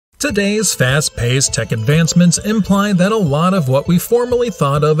Today's fast-paced tech advancements imply that a lot of what we formerly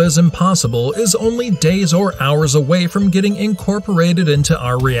thought of as impossible is only days or hours away from getting incorporated into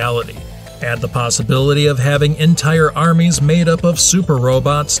our reality. Add the possibility of having entire armies made up of super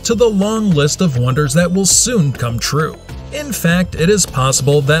robots to the long list of wonders that will soon come true. In fact, it is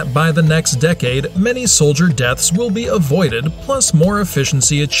possible that by the next decade, many soldier deaths will be avoided, plus more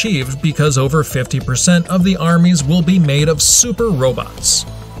efficiency achieved because over 50% of the armies will be made of super robots.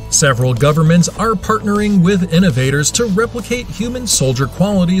 Several governments are partnering with innovators to replicate human soldier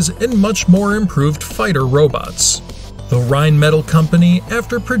qualities in much more improved fighter robots. The Rheinmetall company,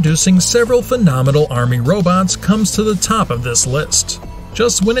 after producing several phenomenal army robots, comes to the top of this list.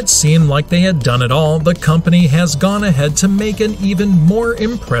 Just when it seemed like they had done it all, the company has gone ahead to make an even more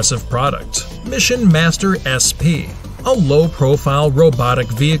impressive product, Mission Master SP, a low-profile robotic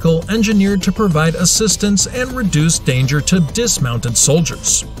vehicle engineered to provide assistance and reduce danger to dismounted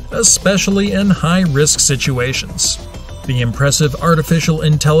soldiers, especially in high-risk situations. The impressive artificial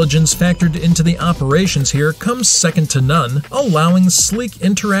intelligence factored into the operations here comes second to none, allowing sleek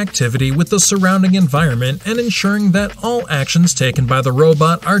interactivity with the surrounding environment and ensuring that all actions taken by the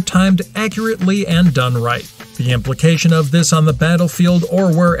robot are timed accurately and done right. The implication of this on the battlefield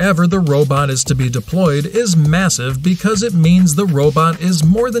or wherever the robot is to be deployed is massive because it means the robot is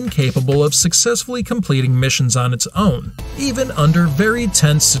more than capable of successfully completing missions on its own, even under very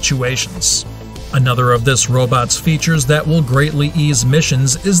tense situations. Another of this robot's features that will greatly ease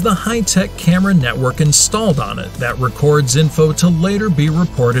missions is the high-tech camera network installed on it that records info to later be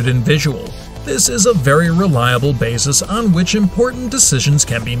reported in visual. This is a very reliable basis on which important decisions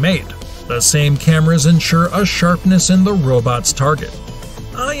can be made. The same cameras ensure a sharpness in the robot's target.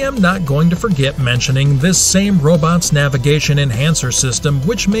 I am not going to forget mentioning this same robot's navigation enhancer system,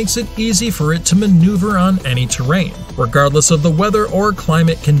 which makes it easy for it to maneuver on any terrain, regardless of the weather or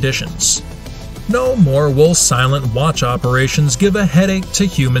climate conditions. No more will silent watch operations give a headache to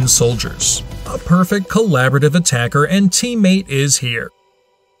human soldiers. A perfect collaborative attacker and teammate is here.